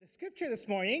Scripture this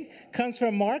morning comes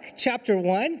from Mark chapter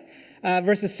 1,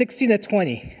 verses 16 to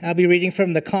 20. I'll be reading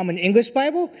from the Common English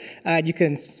Bible. You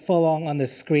can follow along on the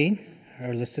screen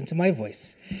or listen to my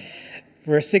voice.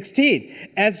 Verse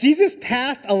 16, as Jesus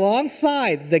passed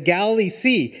alongside the Galilee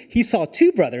Sea, he saw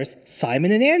two brothers,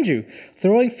 Simon and Andrew,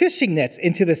 throwing fishing nets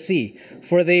into the sea,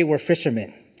 for they were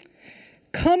fishermen.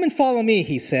 Come and follow me,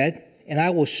 he said, and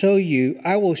I will show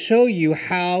you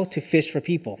how to fish for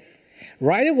people.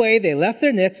 Right away, they left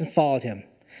their nets and followed him.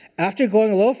 After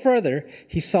going a little further,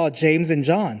 he saw James and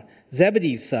John,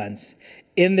 Zebedee's sons,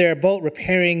 in their boat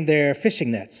repairing their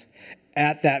fishing nets.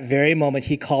 At that very moment,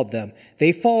 he called them.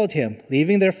 They followed him,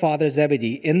 leaving their father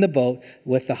Zebedee in the boat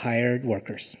with the hired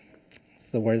workers.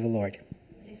 It's the word of the Lord.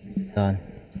 Done.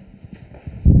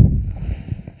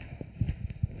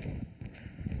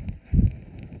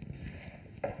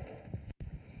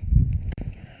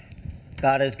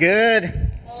 God is good.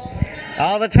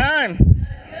 All the time.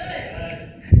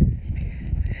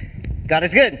 God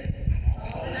is good.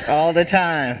 All the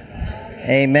time.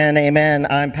 Amen, amen.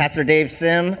 I'm Pastor Dave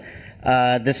Sim.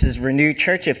 This is Renewed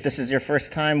Church. If this is your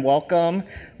first time, welcome.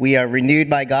 We are renewed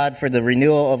by God for the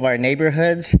renewal of our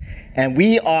neighborhoods. And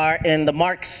we are in the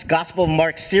Gospel of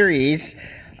Mark series.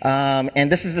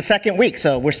 And this is the second week.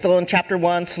 So we're still in chapter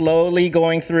 1, slowly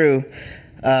going through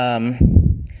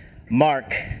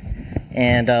Mark.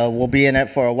 And we'll be in it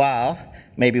for a while,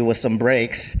 maybe with some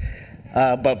breaks.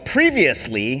 But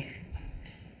previously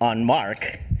on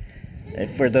Mark,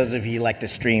 for those of you who like to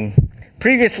stream,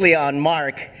 previously on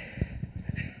Mark,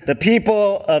 the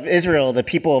people of Israel, the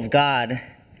people of God,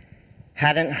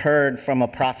 hadn't heard from a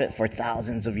prophet for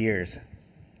thousands of years.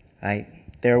 Right?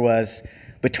 There was,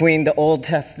 between the Old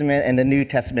Testament and the New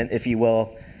Testament, if you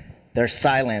will, there's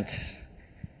silence.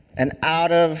 And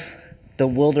out of the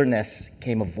wilderness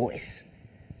came a voice,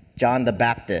 John the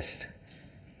Baptist,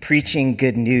 preaching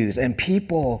good news. And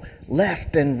people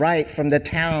left and right from the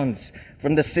towns,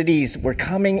 from the cities, were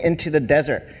coming into the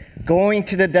desert, going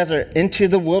to the desert, into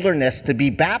the wilderness to be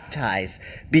baptized,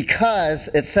 because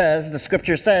it says, the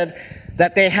scripture said,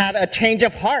 that they had a change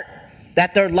of heart,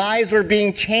 that their lives were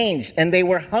being changed, and they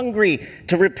were hungry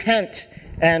to repent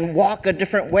and walk a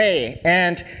different way.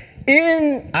 And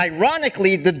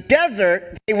ironically, the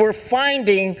desert, they were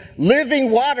finding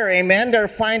living water, amen? They're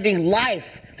finding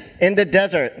life in the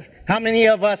desert. How many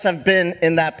of us have been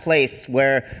in that place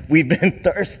where we've been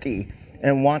thirsty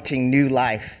and wanting new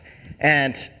life?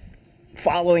 And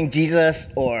following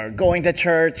Jesus or going to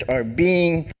church or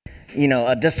being,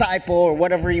 a disciple or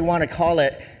whatever you want to call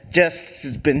it, just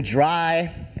has been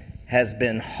dry, has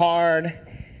been hard.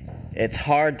 It's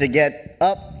hard to get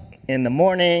up in the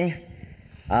morning.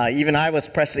 Even I was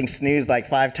pressing snooze like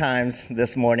 5 times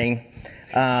this morning.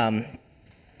 And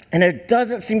there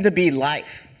doesn't seem to be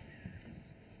life.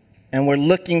 And we're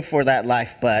looking for that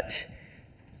life. But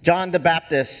John the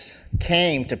Baptist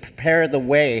came to prepare the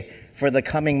way for the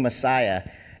coming Messiah.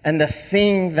 And the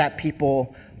thing that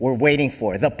people were waiting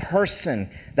for, the person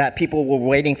that people were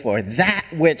waiting for, that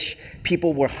which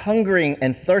people were hungering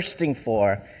and thirsting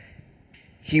for,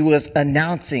 he was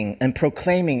announcing and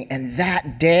proclaiming. And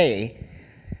that day,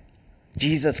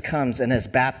 Jesus comes and is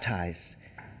baptized.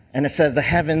 And it says the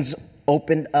heavens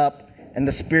opened up and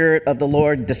the Spirit of the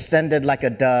Lord descended like a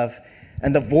dove.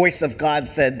 And the voice of God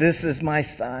said, "This is my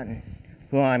Son,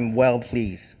 who I'm well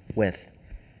pleased with."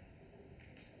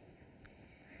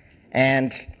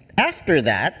 And after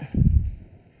that,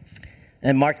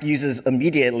 and Mark uses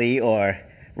immediately or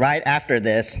right after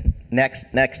this,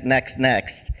 next,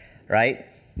 right?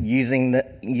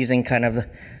 Using kind of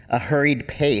a hurried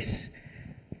pace.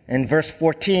 In verse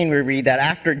 14, we read that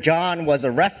after John was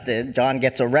arrested, John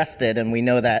gets arrested, and we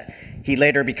know that he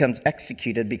later becomes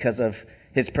executed because of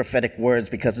his prophetic words,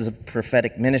 because of his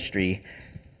prophetic ministry.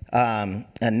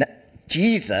 And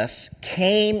Jesus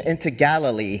came into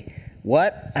Galilee,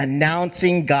 what?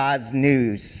 Announcing God's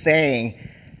news, saying,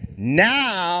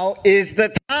 now is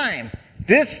the time.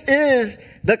 This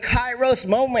is the Kairos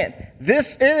moment.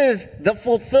 This is the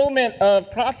fulfillment of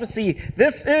prophecy.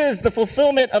 This is the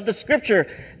fulfillment of the scripture.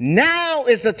 Now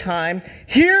is the time.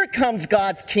 Here comes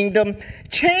God's kingdom.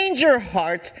 Change your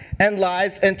hearts and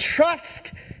lives and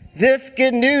trust this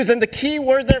good news. And the key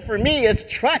word there for me is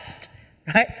trust,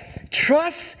 right?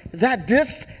 Trust that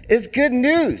this is good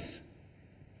news.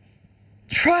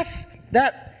 Trust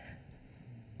that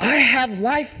I have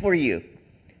life for you.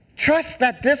 Trust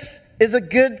that this is a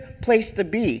good place to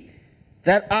be,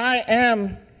 that I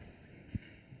am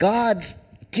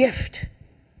God's gift.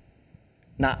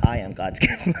 Not I am God's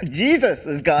gift. Jesus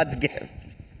is God's gift.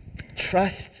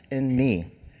 Trust in me.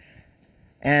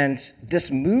 And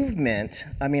this movement,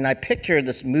 I picture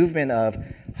this movement of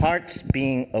hearts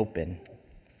being open,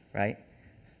 right?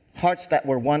 Hearts that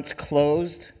were once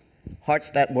closed,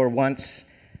 hearts that were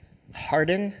once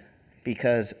hardened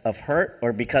because of hurt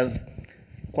or because,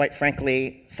 quite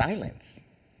frankly, silence.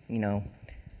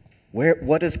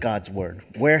 What is God's word?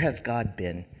 Where has God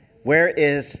been? Where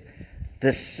is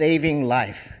the saving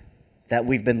life that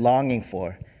we've been longing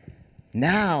for?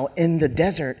 Now, in the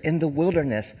desert, in the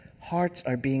wilderness, hearts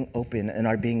are being opened and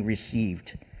are being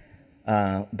received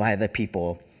by the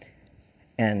people,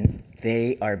 and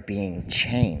they are being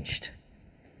changed.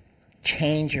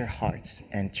 Change your hearts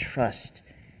and trust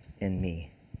in me.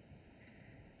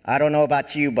 I don't know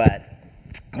about you, but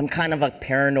I'm kind of a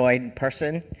paranoid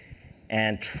person,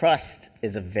 and trust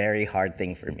is a very hard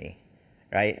thing for me,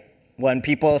 right? When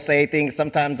people say things,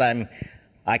 sometimes I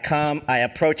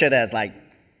approach it as like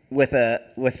with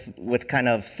kind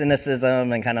of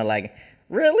cynicism and kind of like,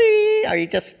 really? Are you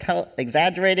just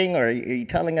exaggerating, or are you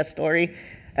telling a story?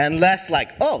 And less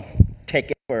like, oh,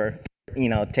 take it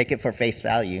for face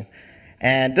value.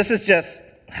 And this is just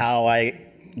how I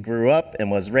grew up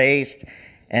and was raised.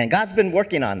 And God's been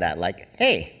working on that. Like,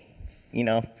 hey,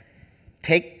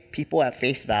 take people at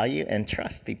face value and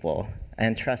trust people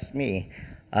and trust me.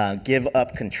 Give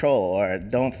up control, or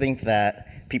don't think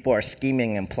that people are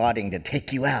scheming and plotting to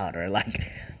take you out, or like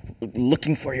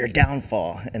looking for your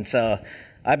downfall. And so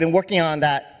I've been working on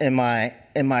that in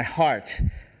my heart.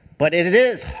 But it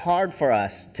is hard for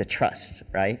us to trust,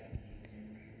 right?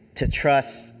 To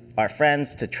trust our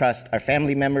friends, to trust our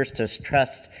family members, to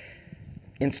trust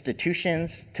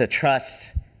institutions, to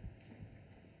trust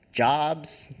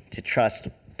jobs, to trust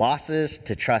bosses,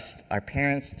 to trust our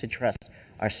parents, to trust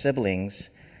our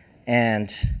siblings.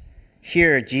 And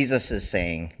here Jesus is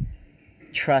saying,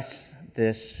 trust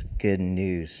this good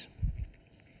news.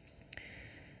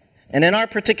 And in our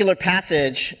particular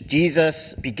passage,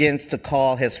 Jesus begins to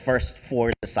call his first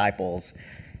 4 disciples.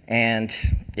 And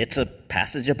it's a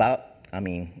passage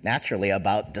naturally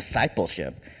about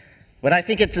discipleship. But I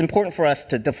think it's important for us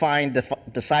to define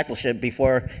discipleship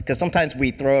because sometimes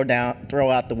we throw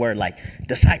out the word like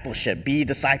discipleship, be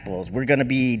disciples. We're going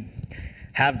to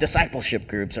have discipleship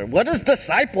groups, or what is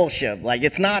discipleship? Like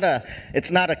it's not a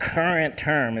current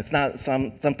term. It's not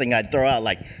something I'd throw out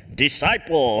like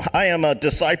disciple. I am a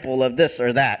disciple of this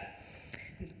or that.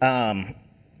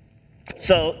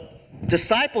 So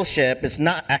discipleship is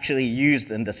not actually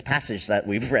used in this passage that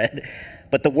we've read,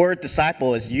 but the word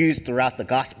disciple is used throughout the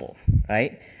gospel,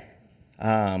 right?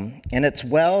 And it's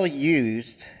well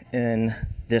used in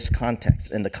this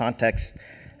context, in the context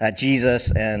that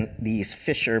Jesus and these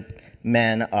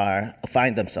fishermen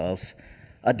find themselves.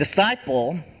 A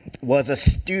disciple was a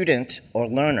student or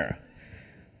learner,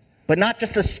 but not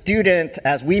just a student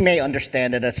as we may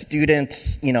understand it, a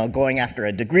student, going after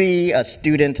a degree, a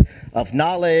student of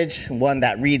knowledge, one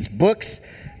that reads books,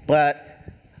 but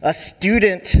a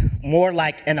student more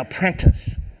like an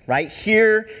apprentice, right?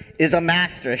 Here is a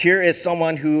master. Here is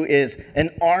someone who is an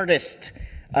artist,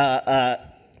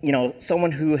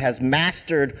 someone who has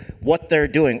mastered what they're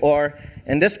doing, or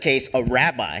in this case, a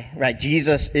rabbi, right?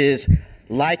 Jesus is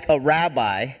like a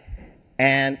rabbi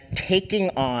and taking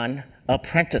on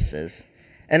apprentices.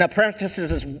 And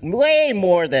apprentices is way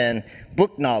more than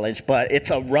book knowledge, but it's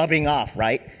a rubbing off,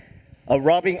 right? A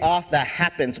rubbing off that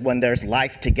happens when there's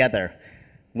life together,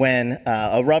 when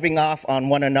a rubbing off on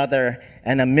one another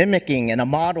and a mimicking and a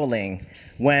modeling,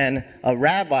 when a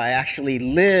rabbi actually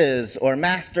lives, or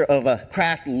master of a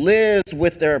craft lives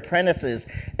with their apprentices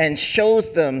and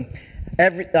shows them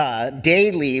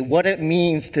daily what it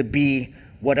means to be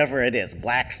whatever it is,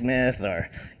 blacksmith, or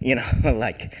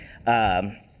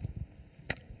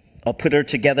a putter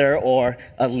together, or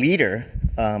a leader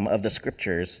of the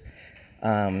scriptures.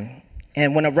 And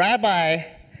when a rabbi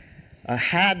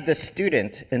had this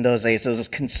student in those days, it was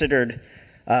considered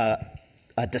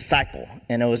a disciple,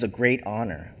 and it was a great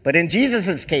honor. But in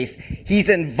Jesus' case, he's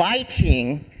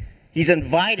inviting,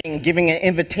 giving an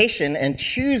invitation and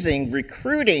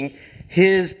recruiting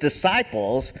his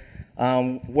disciples,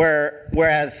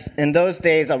 whereas in those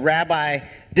days, a rabbi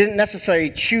didn't necessarily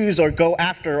choose or go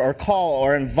after or call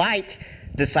or invite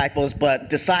disciples, but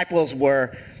disciples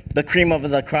were the cream of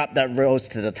the crop that rose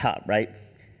to the top, right?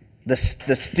 The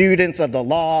students of the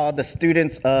law, the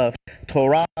students of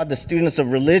Torah, the students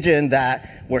of religion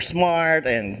that were smart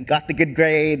and got the good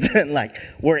grades and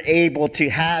were able to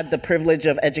have the privilege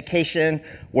of education,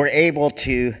 were able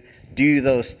to do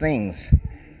those things.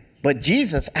 But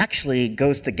Jesus actually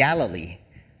goes to Galilee,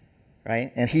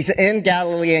 right? And he's in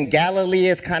Galilee, and Galilee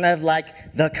is kind of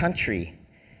like the country.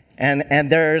 And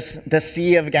there's the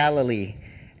Sea of Galilee.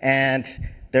 And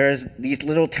There's these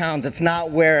little towns. It's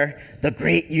not where the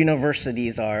great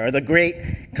universities are or the great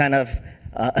kind of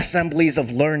assemblies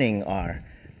of learning are.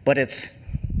 But it's,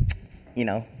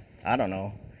 I don't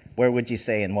know, where would you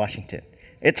say in Washington?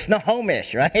 It's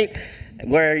Snohomish, right?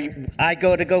 Where I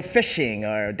go fishing,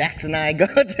 or Dax and I go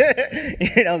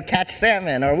to, catch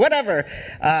salmon or whatever,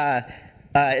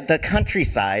 the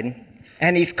countryside.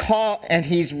 And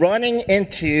he's running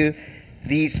into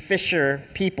these fisher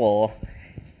people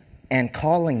and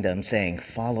calling them, saying,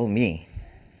 "Follow me,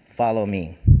 follow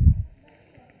me."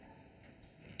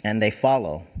 And they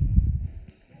follow.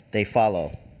 They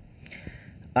follow.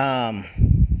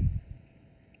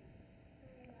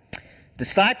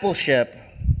 Discipleship,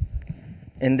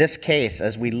 in this case,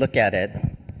 as we look at it,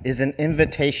 is an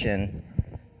invitation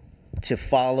to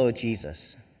follow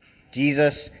Jesus.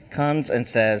 Jesus comes and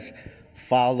says,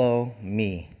 "Follow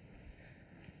me."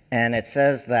 And it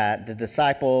says that the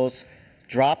disciples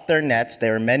dropped their nets. They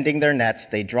were mending their nets.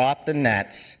 They drop the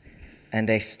nets, and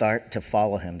they start to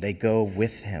follow him. They go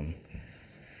with him.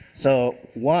 So,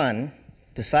 one,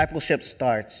 discipleship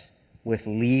starts with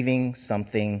leaving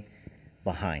something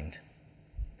behind,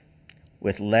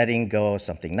 with letting go of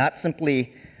something.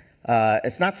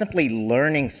 It's not simply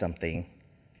learning something,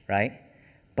 right?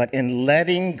 But in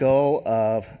letting go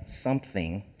of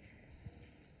something,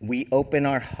 we open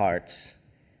our hearts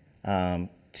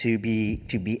to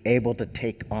be able to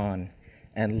take on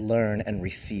and learn and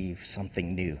receive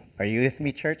something new. Are you with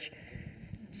me, church?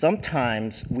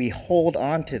 Sometimes we hold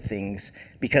on to things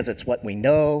because it's what we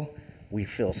know, we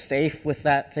feel safe with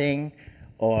that thing,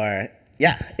 or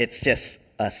it's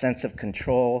just a sense of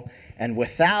control. And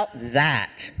without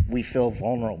that, we feel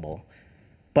vulnerable.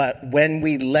 But when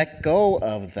we let go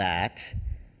of that,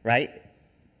 right,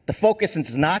 the focus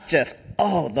is not just,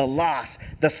 the loss,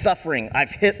 the suffering,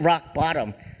 I've hit rock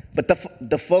bottom. But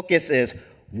the focus is,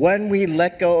 when we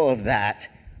let go of that,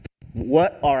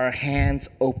 what are our hands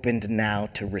opened now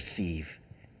to receive,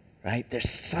 right? There's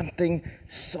something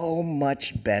so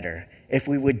much better if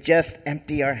we would just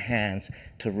empty our hands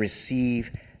to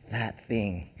receive that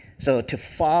thing. So to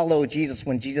follow Jesus,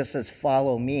 when Jesus says,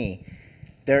 "Follow me,"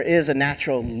 there is a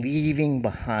natural leaving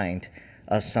behind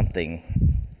of something.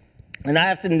 And I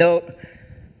have to note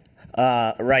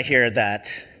right here that,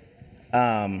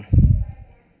 I'll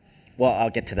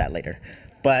get to that later.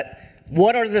 But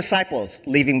what are the disciples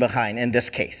leaving behind in this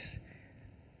case?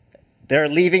 They're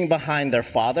leaving behind their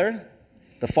father.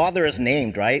 The father is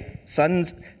named, right?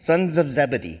 Sons of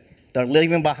Zebedee. They're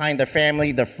leaving behind their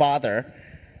family, their father.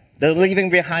 They're leaving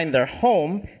behind their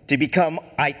home to become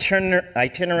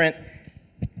itinerant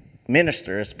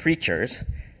ministers, preachers.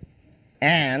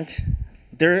 And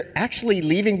they're actually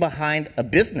leaving behind a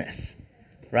business,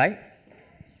 right?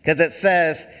 Because it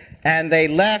says, and they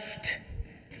left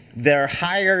their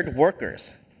hired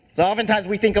workers. So oftentimes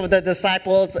we think of the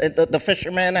disciples, the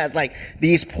fishermen, as like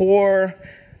these poor,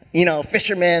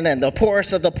 fishermen and the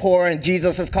poorest of the poor, and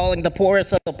Jesus is calling the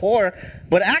poorest of the poor.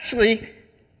 But actually,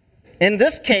 in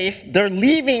this case, they're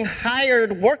leaving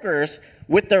hired workers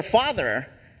with their father,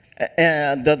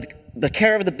 and the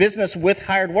care of the business with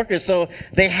hired workers. So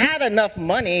they had enough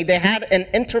money, they had an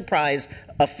enterprise,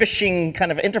 a fishing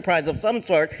kind of enterprise of some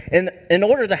sort, in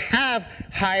order to have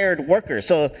hired workers.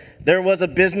 So there was a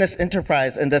business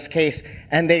enterprise in this case,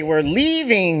 and they were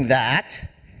leaving that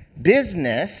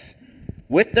business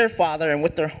with their father and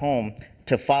with their home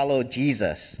to follow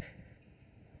Jesus.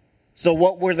 So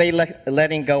what were they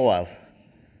letting go of?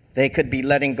 They could be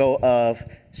letting go of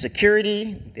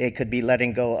security. They could be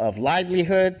letting go of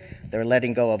livelihood. They're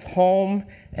letting go of home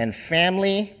and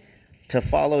family to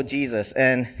follow Jesus.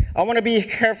 And I want to be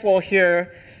careful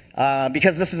here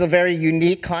because this is a very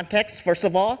unique context. First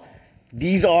of all,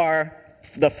 these are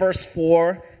the first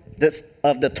four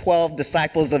of the 12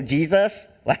 disciples of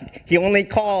Jesus. Like, he only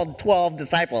called 12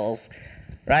 disciples,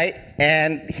 right?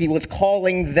 And he was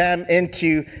calling them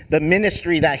into the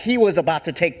ministry that he was about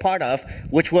to take part of,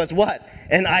 which was what?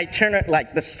 An itinerant,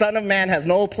 like the Son of Man has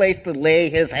no place to lay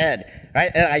his head,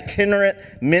 right? An itinerant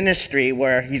ministry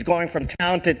where he's going from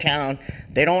town to town.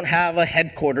 They don't have a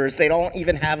headquarters. They don't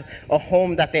even have a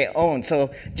home that they own.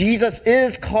 So Jesus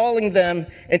is calling them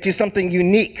into something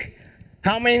unique.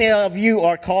 How many of you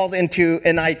are called into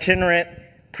an itinerant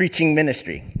preaching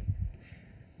ministry?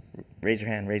 Raise your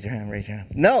hand, raise your hand, raise your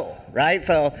hand. No, right?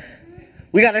 So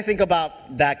we got to think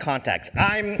about that context.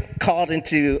 I'm called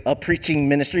into a preaching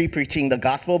ministry, preaching the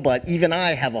gospel, but even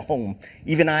I have a home.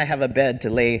 Even I have a bed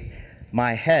to lay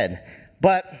my head.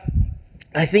 But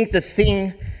I think the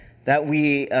thing that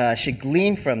we should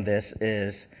glean from this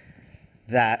is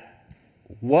that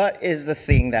what is the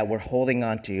thing that we're holding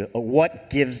on to, or what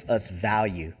gives us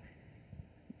value?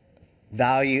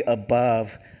 value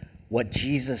above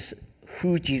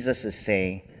who Jesus is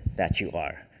saying that you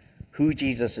are, who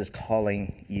Jesus is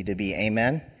calling you to be.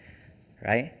 Amen?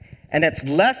 Right? And it's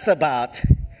less about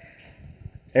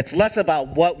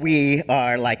what we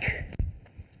are like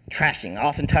trashing.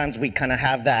 Oftentimes we kind of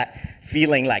have that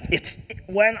feeling like it's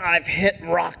when I've hit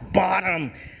rock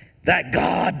bottom that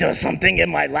God does something in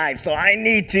my life. So I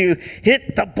need to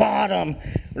hit the bottom,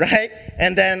 right?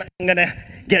 And then I'm going to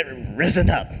get risen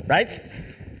up, right?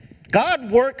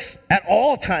 God works at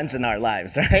all times in our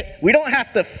lives, right? We don't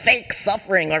have to fake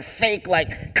suffering or fake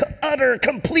like utter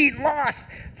complete loss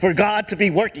for God to be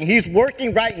working. He's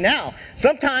working right now.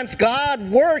 Sometimes God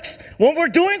works when we're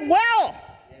doing well,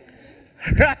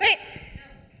 right?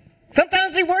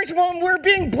 Sometimes he works when we're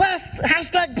being blessed.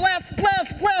 Hashtag blessed,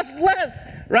 blessed, blessed, blessed,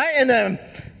 right? And then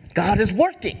God is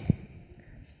working.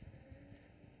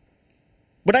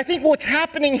 But I think what's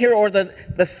happening here, or the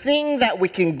thing that we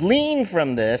can glean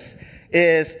from this,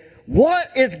 is what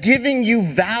is giving you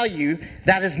value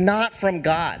that is not from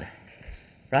God,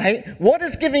 right? What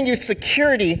is giving you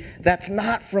security that's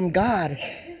not from God?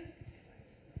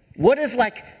 What is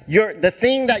like the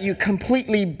thing that you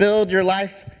completely build your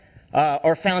life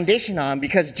or foundation on?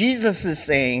 Because Jesus is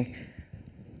saying,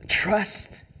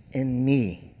 trust in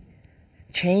me.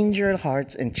 Change your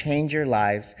hearts and change your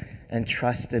lives and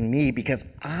trust in me, because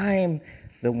I'm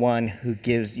the one who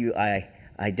gives you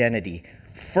identity.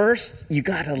 First, you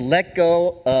got to let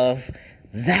go of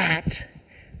that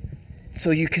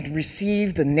so you can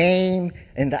receive the name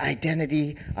and the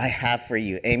identity I have for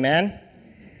you. Amen?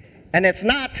 And it's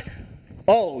not,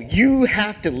 oh, you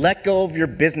have to let go of your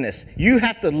business. You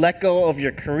have to let go of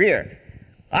your career.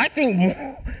 I think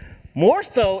more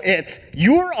so it's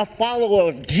you're a follower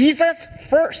of Jesus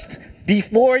first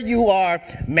before you are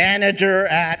manager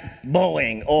at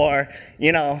Boeing or,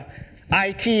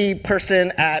 IT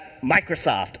person at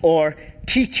Microsoft or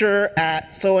teacher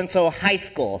at so-and-so high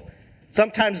school.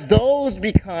 Sometimes those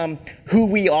become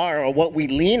who we are or what we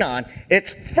lean on.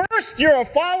 It's first you're a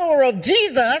follower of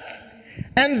Jesus,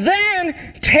 and then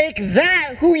take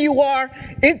that, who you are,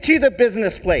 into the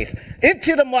business place,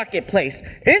 into the marketplace,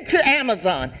 into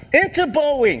Amazon, into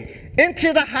Boeing,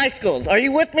 into the high schools. Are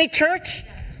you with me, church?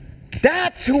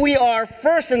 That's who we are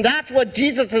first, and that's what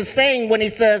Jesus is saying when he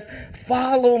says,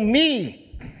 follow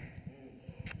me.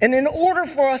 And in order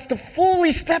for us to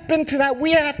fully step into that,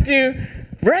 we have to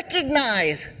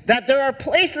recognize that there are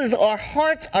places our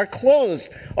hearts are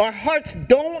closed. Our hearts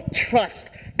don't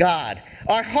trust God.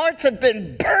 Our hearts have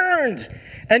been burned.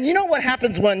 And you know what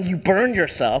happens when you burn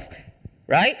yourself,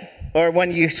 right? Or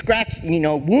when you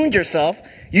wound yourself,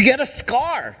 you get a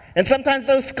scar. And sometimes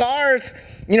those scars,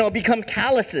 become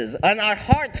calluses. And our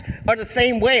hearts are the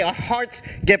same way. Our hearts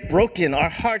get broken. Our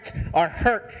hearts are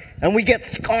hurt. And we get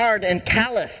scarred and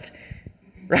calloused,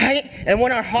 right? And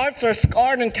when our hearts are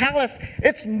scarred and calloused,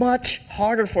 it's much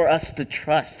harder for us to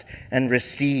trust and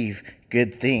receive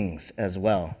good things as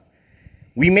well.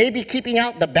 We may be keeping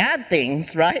out the bad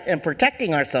things, right, and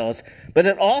protecting ourselves, but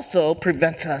it also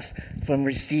prevents us from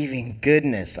receiving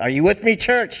goodness. Are you with me,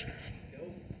 church?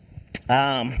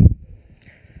 The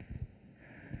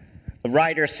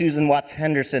writer Susan Watts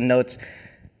Henderson notes,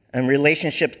 in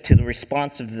relationship to the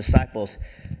response of the disciples,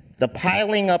 the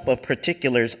piling up of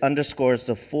particulars underscores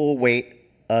the full weight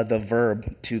of the verb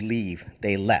to leave.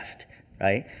 They left,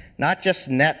 right? Not just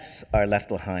nets are left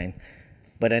behind,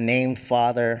 but a named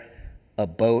father, a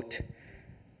boat,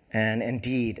 and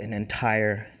indeed an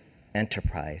entire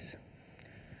enterprise.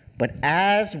 But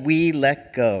as we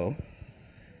let go,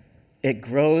 it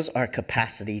grows our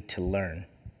capacity to learn.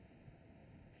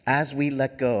 As we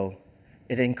let go,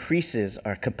 it increases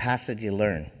our capacity to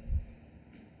learn.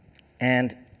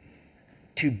 And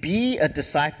to be a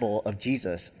disciple of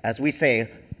Jesus, as we say,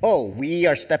 we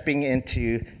are stepping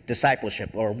into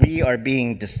discipleship, or we are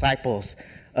being disciples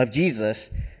of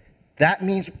Jesus, that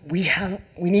means we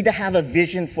need to have a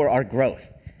vision for our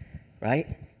growth, right?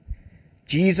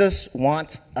 Jesus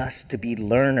wants us to be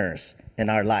learners in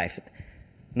our life.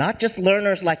 Not just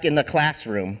learners like in the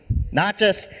classroom, not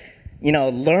just,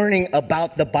 learning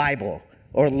about the Bible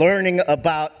or learning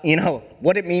about,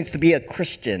 what it means to be a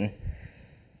Christian,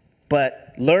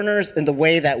 but learners in the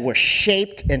way that we're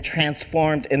shaped and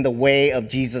transformed in the way of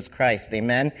Jesus Christ,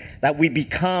 amen? That we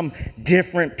become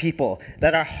different people,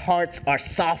 that our hearts are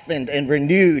softened and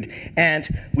renewed, and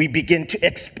we begin to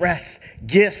express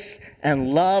gifts and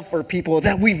love for people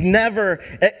that we've never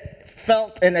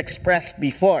felt and expressed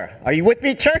before. Are you with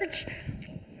me, church?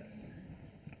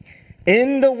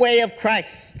 In the way of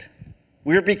Christ,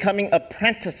 we're becoming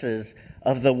apprentices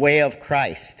of the way of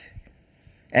Christ.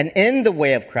 And in the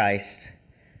way of Christ,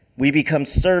 We become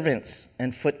servants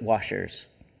and foot washers.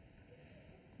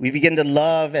 We begin to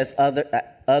love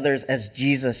others as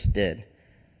Jesus did.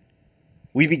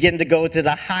 We begin to go to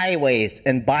the highways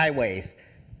and byways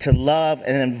to love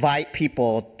and invite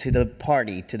people to the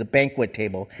party, to the banquet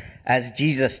table, as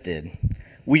Jesus did.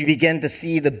 We begin to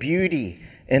see the beauty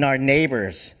in our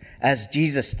neighbors as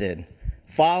Jesus did.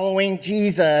 Following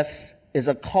Jesus is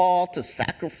a call to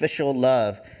sacrificial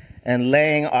love and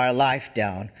laying our life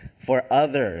down for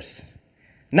others.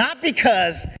 Not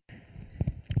because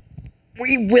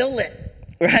we will it,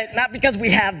 right? Not because we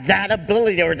have that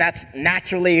ability or that's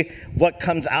naturally what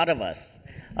comes out of us.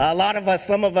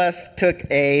 Some of us took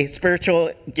a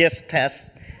spiritual gifts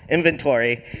test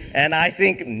inventory, and I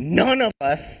think none of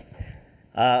us,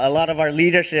 a lot of our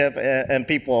leadership and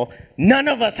people, none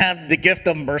of us have the gift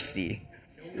of mercy,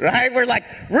 right? We're like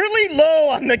really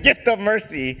low on the gift of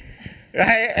mercy,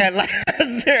 right? And like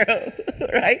 0,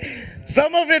 right?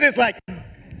 Some of it is like,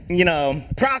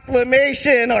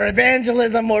 proclamation or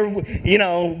evangelism or,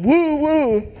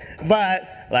 woo-woo, but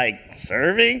like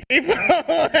serving people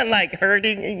and like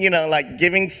hurting, like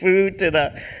giving food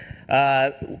to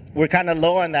we're kind of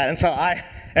low on that. And so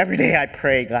every day I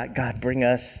pray, God, bring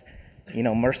us,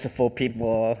 merciful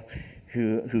people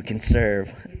who can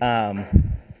serve.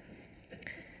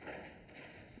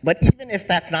 But even if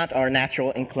that's not our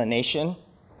natural inclination,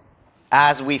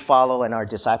 as we follow and are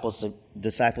disciples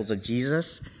of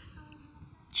Jesus,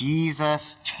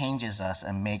 Jesus changes us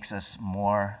and makes us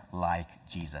more like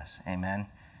Jesus. Amen.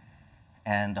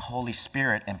 And the Holy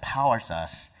Spirit empowers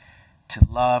us to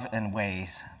love in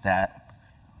ways that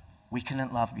we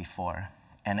couldn't love before.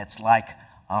 And it's like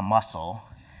a muscle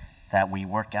that we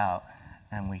work out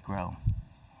and we grow.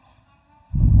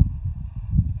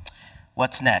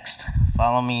 What's next?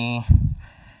 Follow me.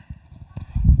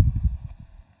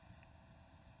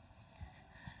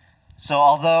 So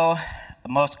although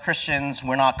most Christians,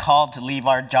 we're not called to leave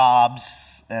our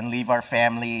jobs and leave our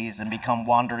families and become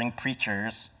wandering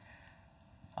preachers,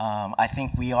 I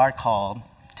think we are called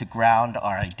to ground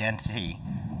our identity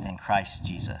in Christ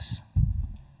Jesus.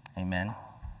 Amen.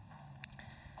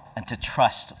 And to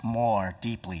trust more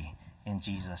deeply in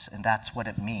Jesus. And that's what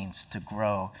it means to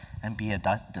grow and be a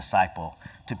disciple,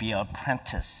 to be an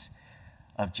apprentice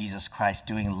of Jesus Christ,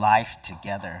 doing life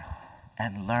together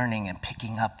and learning and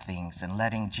picking up things and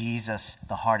letting Jesus,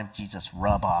 the heart of Jesus,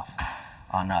 rub off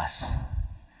on us.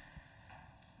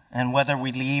 And whether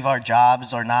we leave our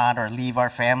jobs or not, or leave our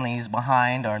families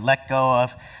behind, or let go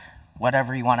of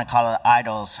whatever you want to call it,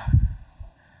 idols,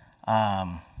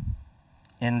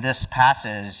 in this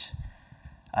passage,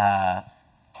 the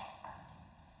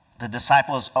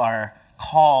disciples are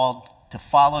called to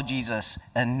follow Jesus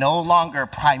and no longer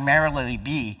primarily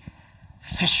be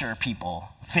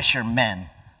fishermen,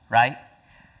 right?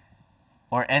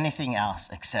 Or anything else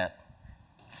except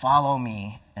follow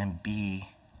me and be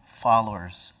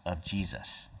followers of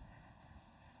Jesus.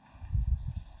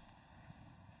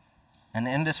 And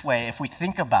in this way, if we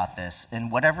think about this, in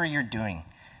whatever you're doing,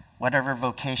 whatever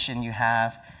vocation you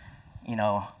have,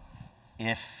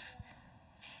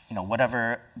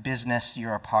 whatever business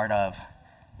you're a part of,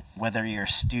 whether you're a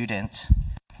student,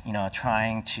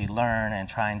 trying to learn and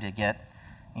trying to get,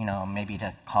 maybe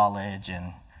to college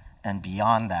and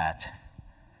beyond that,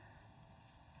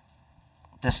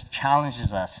 this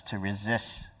challenges us to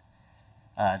resist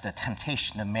the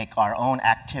temptation to make our own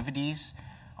activities,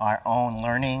 our own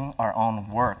learning, our own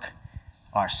work,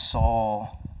 our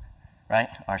soul, right?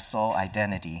 Our soul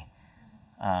identity,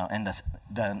 and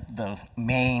the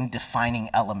main defining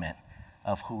element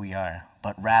of who we are.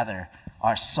 But rather,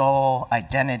 our soul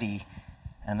identity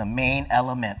and the main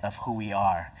element of who we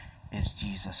are is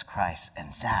Jesus Christ. And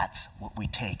that's what we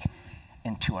take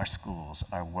into our schools,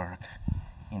 our work,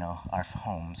 our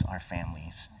homes, our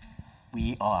families.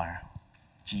 We are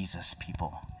Jesus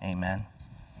people. Amen.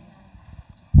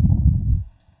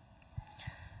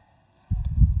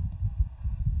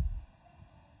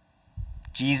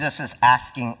 Jesus is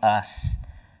asking us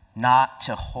not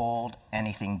to hold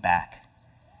anything back.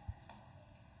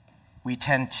 We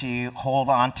tend to hold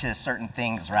on to certain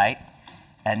things, right?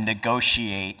 And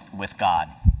negotiate with God,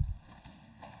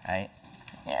 right?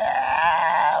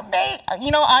 Yeah,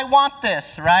 I want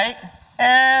this, right?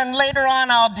 And later on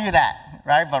I'll do that,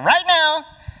 right? But right now,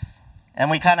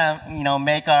 and we kind of,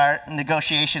 make our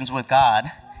negotiations with God.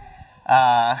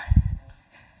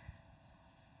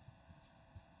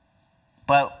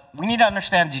 But we need to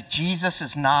understand that Jesus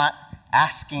is not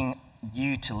asking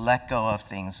you to let go of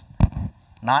things,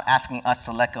 not asking us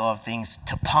to let go of things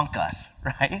to punk us,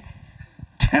 right?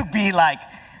 To be like,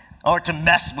 or to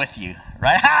mess with you,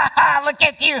 right? Ha ha, look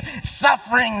at you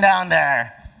suffering down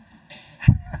there.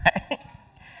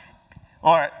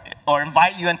 or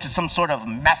invite you into some sort of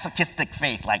masochistic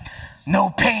faith, like no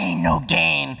pain, no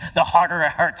gain. The harder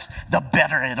it hurts, the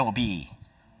better it'll be,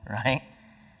 right?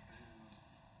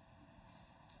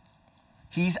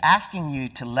 He's asking you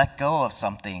to let go of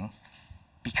something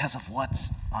because of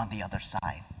what's on the other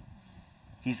side.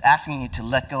 He's asking you to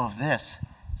let go of this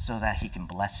so that he can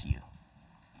bless you.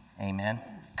 Amen.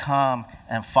 Come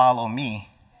and follow me.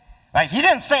 Right? He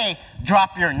didn't say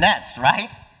drop your nets, right?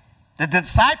 The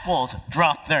disciples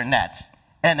dropped their nets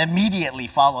and immediately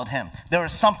followed him.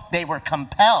 They were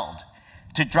compelled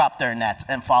to drop their nets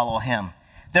and follow him.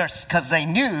 Because they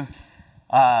knew,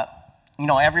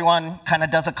 everyone kind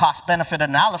of does a cost-benefit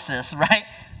analysis, right?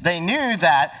 They knew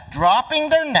that dropping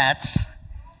their nets,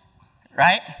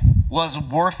 right, was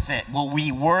worth it, will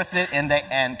be worth it in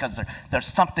the end, because there's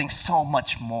something so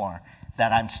much more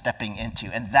that I'm stepping into.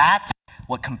 And that's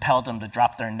what compelled them to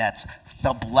drop their nets,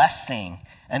 the blessing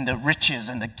and the riches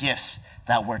and the gifts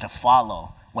that were to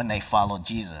follow when they followed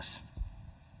Jesus.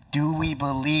 Do we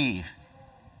believe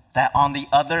that on the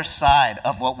other side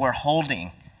of what we're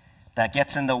holding that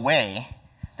gets in the way,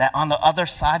 that on the other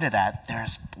side of that,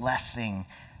 there's blessing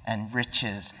and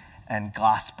riches and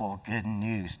gospel good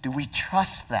news? Do we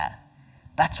trust that?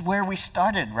 That's where we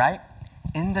started, right?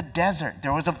 In the desert,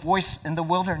 there was a voice in the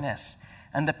wilderness,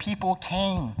 and the people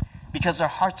came because their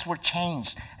hearts were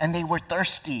changed and they were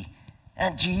thirsty.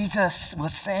 And Jesus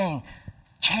was saying,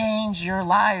 change your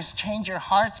lives, change your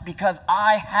hearts, because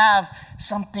I have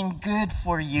something good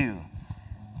for you,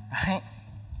 right?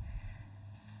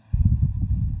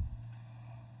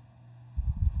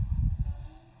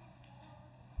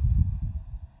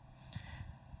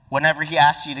 Whenever he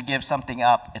asks you to give something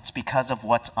up, it's because of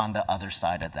what's on the other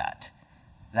side of that.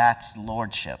 That's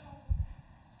lordship.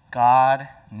 God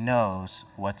knows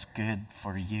what's good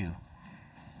for you.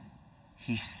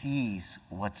 He sees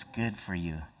what's good for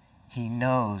you. He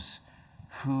knows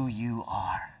who you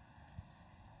are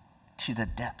to the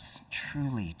depths,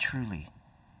 truly, truly.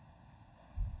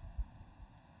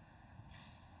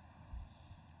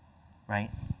 Right?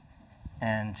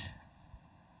 And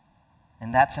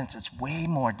in that sense, it's way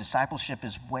more. Discipleship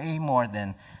is way more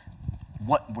than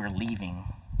what we're leaving,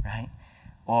 right?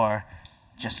 Or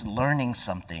just learning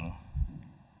something,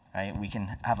 right? We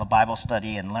can have a Bible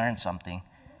study and learn something,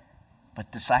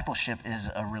 but discipleship is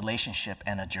a relationship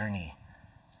and a journey,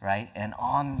 right? And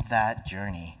on that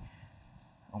journey,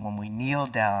 when we kneel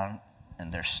down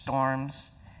and there's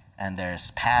storms and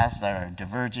there's paths that are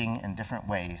diverging in different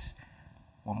ways,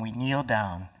 when we kneel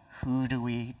down, who do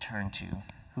we turn to?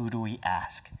 Who do we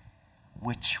ask?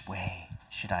 Which way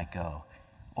should I go?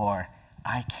 Or,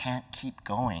 I can't keep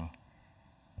going.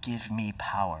 Give me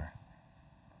power.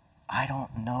 I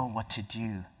don't know what to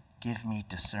do. Give me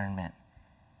discernment.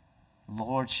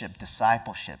 Lordship,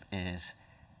 discipleship is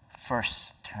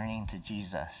first turning to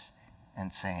Jesus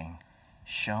and saying,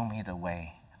 show me the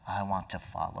way. I want to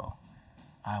follow.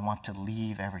 I want to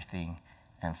leave everything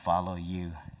and follow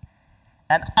you.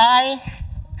 And I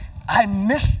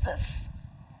miss this.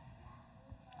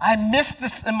 I miss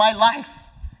this in my life.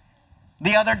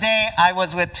 The other day, I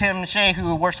was with Tim Shea,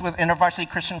 who works with InterVarsity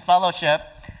Christian Fellowship,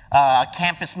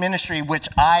 campus ministry, which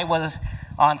I was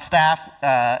on staff,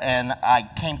 and I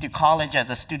came to college as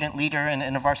a student leader in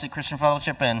InterVarsity Christian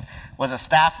Fellowship and was a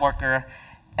staff worker.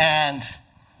 And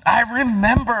I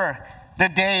remember the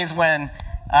days when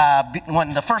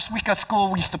the first week of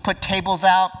school, we used to put tables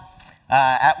out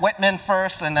at Whitman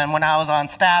first, and then when I was on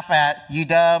staff at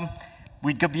UW,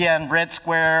 we'd go be in Red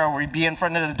Square, or we'd be in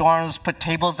front of the dorms, put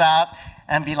tables out,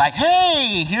 and be like,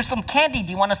 hey, here's some candy.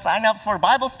 Do you want to sign up for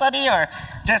Bible study? Or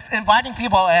just inviting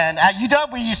people. And at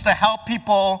UW, we used to help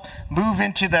people move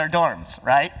into their dorms,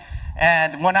 right?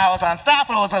 And when I was on staff,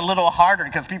 it was a little harder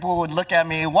because people would look at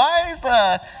me, why is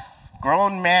a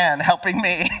grown man helping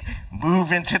me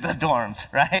move into the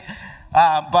dorms, right?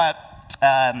 But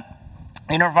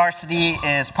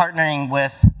InterVarsity is partnering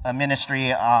with a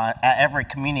ministry at every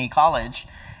community college,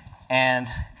 and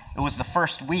it was the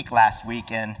first week last week,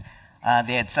 and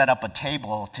they had set up a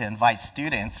table to invite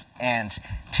students, and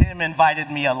Tim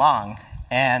invited me along,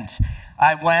 and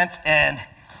I went, and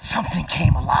something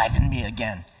came alive in me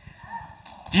again.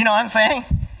 Do you know what I'm saying?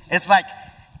 It's like,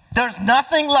 there's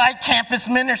nothing like campus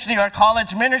ministry or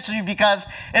college ministry because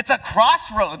it's a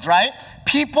crossroads, right?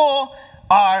 People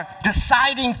are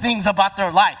deciding things about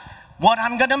their life, what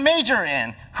I'm going to major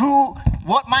in,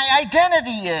 what my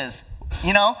identity is,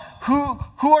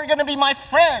 who are going to be my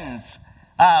friends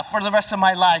for the rest of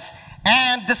my life,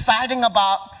 and deciding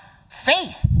about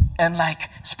faith and like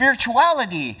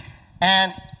spirituality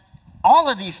and all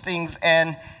of these things.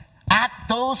 And at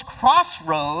those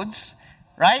crossroads,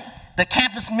 right, the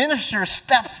campus minister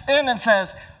steps in and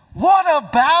says, "What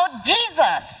about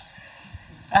Jesus?"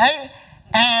 Right?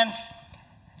 And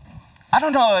I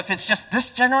don't know if it's just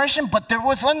this generation, but there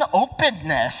was an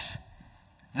openness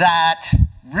that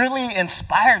really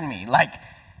inspired me. Like,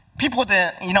 people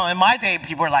didn't, in my day,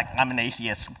 people were like, "I'm an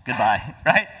atheist, goodbye,"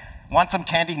 right? "Want some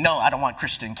candy?" "No, I don't want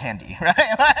Christian candy,"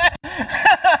 right?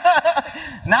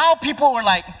 Now people were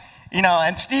like,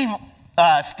 and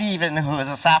Steven, who was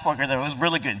a staff worker there, was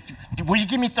really good. "Will you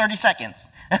give me 30 seconds?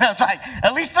 And I was like,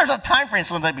 at least there's a time frame,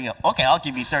 so they'd be, "Okay, I'll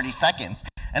give you 30 seconds.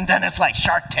 And then it's like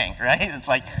Shark Tank, right? It's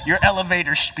like your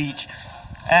elevator speech.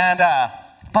 And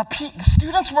but the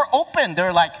students were open.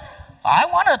 They're like, "I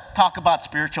want to talk about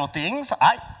spiritual things.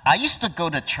 I used to go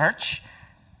to church,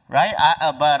 right?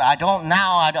 But I don't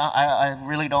now. I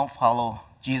really don't follow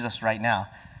Jesus right now.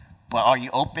 But are you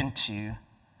open to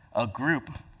a group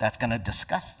that's going to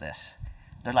discuss this?"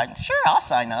 They're like, "Sure, I'll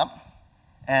sign up."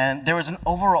 And there was an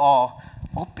overall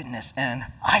openness, and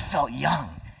I felt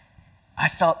young. I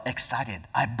felt excited.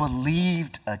 I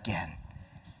believed again.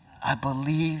 I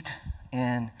believed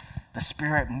in the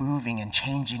Spirit moving and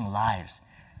changing lives.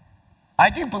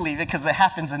 I do believe it because it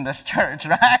happens in this church,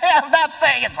 right? I'm not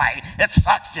saying it's like, it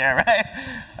sucks here, right?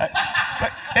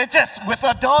 But it just, with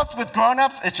adults, with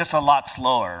grown-ups, it's just a lot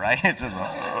slower, right? It's just,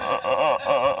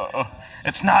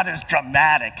 it's not as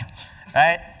dramatic,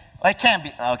 right? Well, it can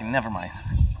be, okay, never mind.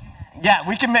 Yeah,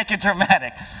 we can make it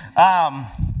dramatic. One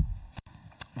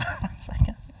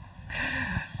second.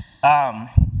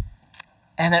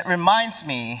 And it reminds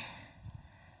me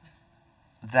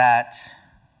that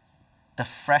the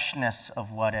freshness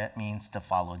of what it means to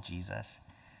follow Jesus.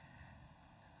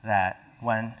 That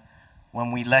when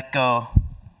we let go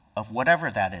of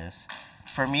whatever that is,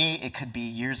 for me, it could be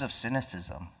years of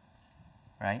cynicism,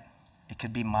 right? It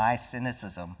could be my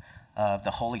cynicism of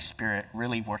the Holy Spirit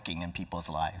really working in people's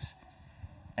lives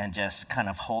and just kind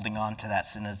of holding on to that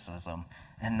cynicism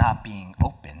and not being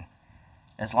open.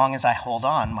 As long as I hold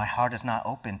on, my heart is not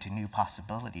open to new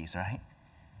possibilities, right?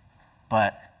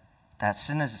 But that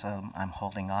cynicism I'm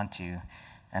holding on to,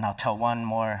 and I'll tell one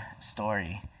more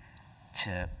story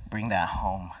to bring that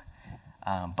home.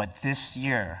 But this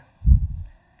year,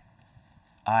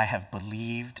 I have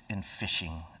believed in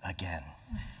fishing again.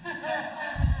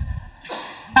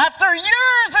 After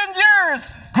years and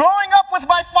years growing up with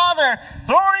my father,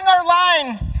 throwing our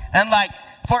line, and like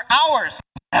for hours,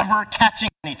 never catching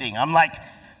anything. I'm like,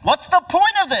 what's the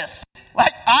point of this?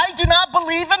 Like, I do not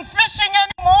believe in fishing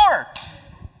anymore.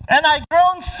 And I've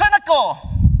grown cynical.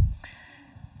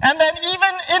 And then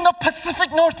even in the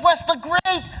Pacific Northwest, the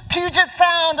great Puget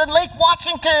Sound and Lake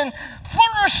Washington,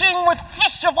 flourishing with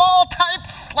fish of all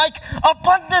types, like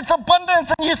abundance.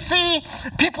 And you see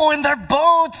people in their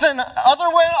boats and other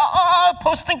way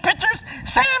posting pictures,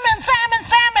 salmon,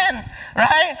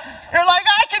 right? You're like,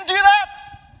 I can do that.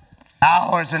 It's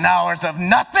hours and hours of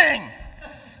nothing.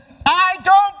 I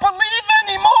don't believe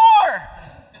anymore.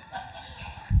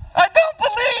 I don't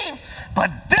believe. But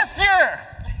this year,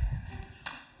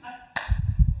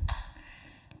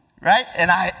 right?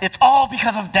 And it's all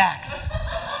because of Dax.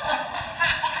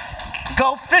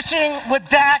 Go fishing with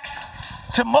Dax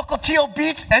to Mukilteo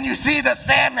Beach and you see the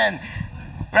salmon,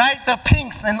 right? The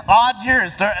pinks in odd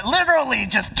years. They're literally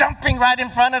just jumping right in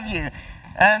front of you.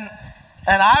 And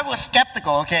I was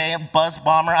skeptical, okay, buzz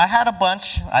bomber. I had a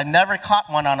bunch. I never caught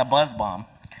one on a buzz bomb,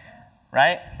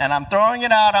 right? And I'm throwing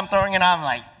it out. I'm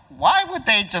like, why would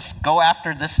they just go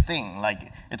after this thing?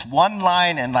 Like, it's one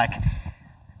line and like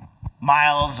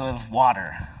miles of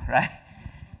water, right?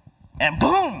 And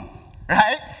boom,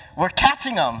 right? We're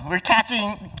catching them. We're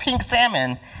catching pink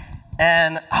salmon.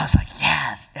 And I was like,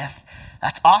 yes,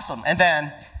 that's awesome. And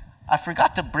then I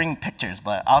forgot to bring pictures,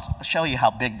 but I'll show you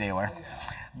how big they were.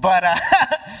 But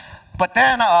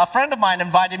then a friend of mine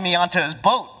invited me onto his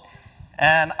boat.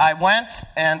 And I went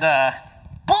and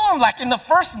boom, like in the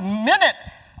first minute,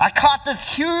 I caught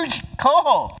this huge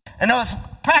coho. And it was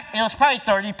probably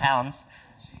 30 pounds.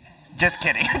 Just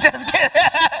kidding.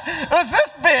 It was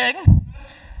this big.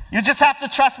 You just have to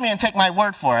trust me and take my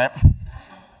word for it.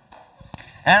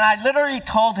 And I literally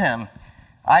told him,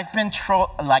 I've been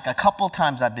like a couple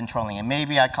times I've been trolling, and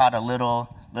maybe I caught a little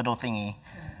thingy.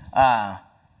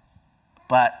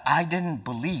 But I didn't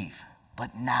believe. But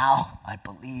now I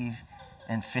believe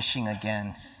in fishing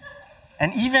again.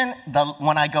 And even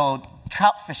when I go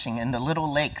trout fishing in the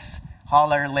little lakes,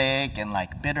 Holler Lake and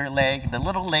like Bitter Lake, the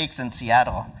little lakes in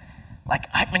Seattle, like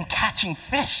I've been catching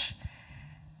fish,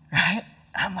 right?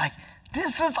 I'm like,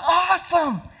 this is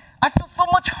awesome. I feel so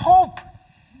much hope.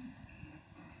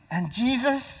 And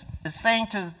Jesus is saying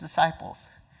to his disciples,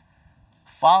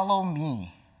 follow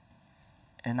me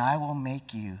and I will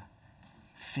make you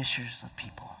fishers of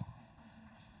people.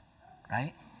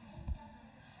 Right?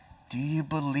 Do you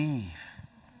believe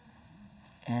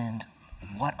in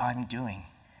what I'm doing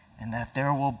and that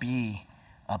there will be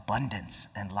abundance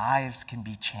and lives can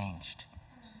be changed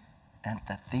and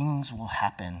that things will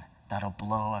happen that'll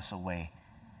blow us away?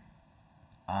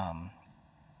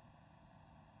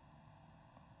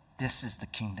 This is the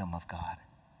kingdom of God.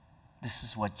 This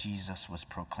is what Jesus was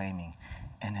proclaiming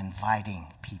and inviting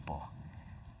people.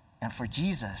 And for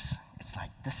Jesus, it's like,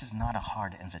 this is not a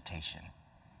hard invitation,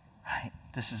 right?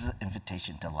 This is an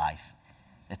invitation to life.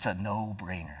 It's a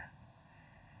no-brainer.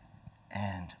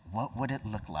 And what would it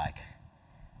look like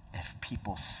if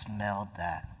people smelled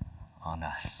that on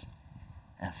us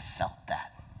and felt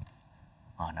that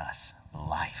on us?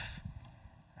 Life,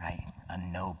 right? A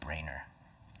no-brainer.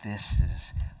 This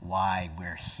is why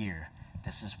we're here.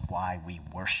 This is why we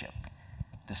worship.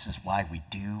 This is why we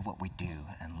do what we do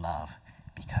and love,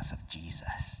 because of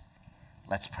Jesus.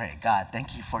 Let's pray. God,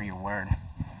 thank you for your word.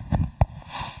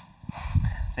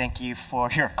 Thank you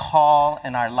for your call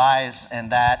in our lives,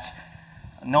 and that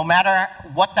no matter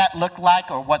what that looked like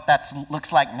or what that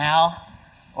looks like now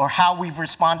or how we've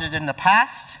responded in the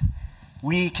past,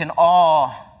 we can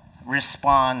all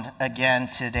respond again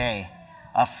today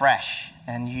afresh.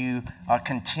 And you are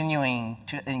continuing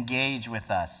to engage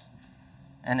with us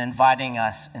and inviting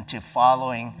us into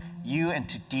following you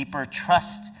into deeper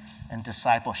trust and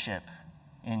discipleship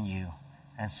in you.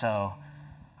 And so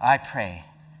I pray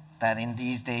that in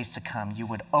these days to come, you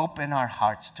would open our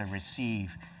hearts to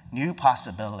receive new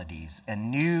possibilities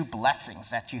and new blessings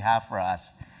that you have for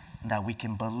us, and that we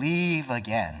can believe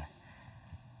again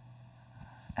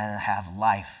and have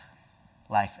life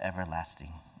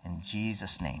everlasting. In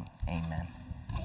Jesus' name, amen.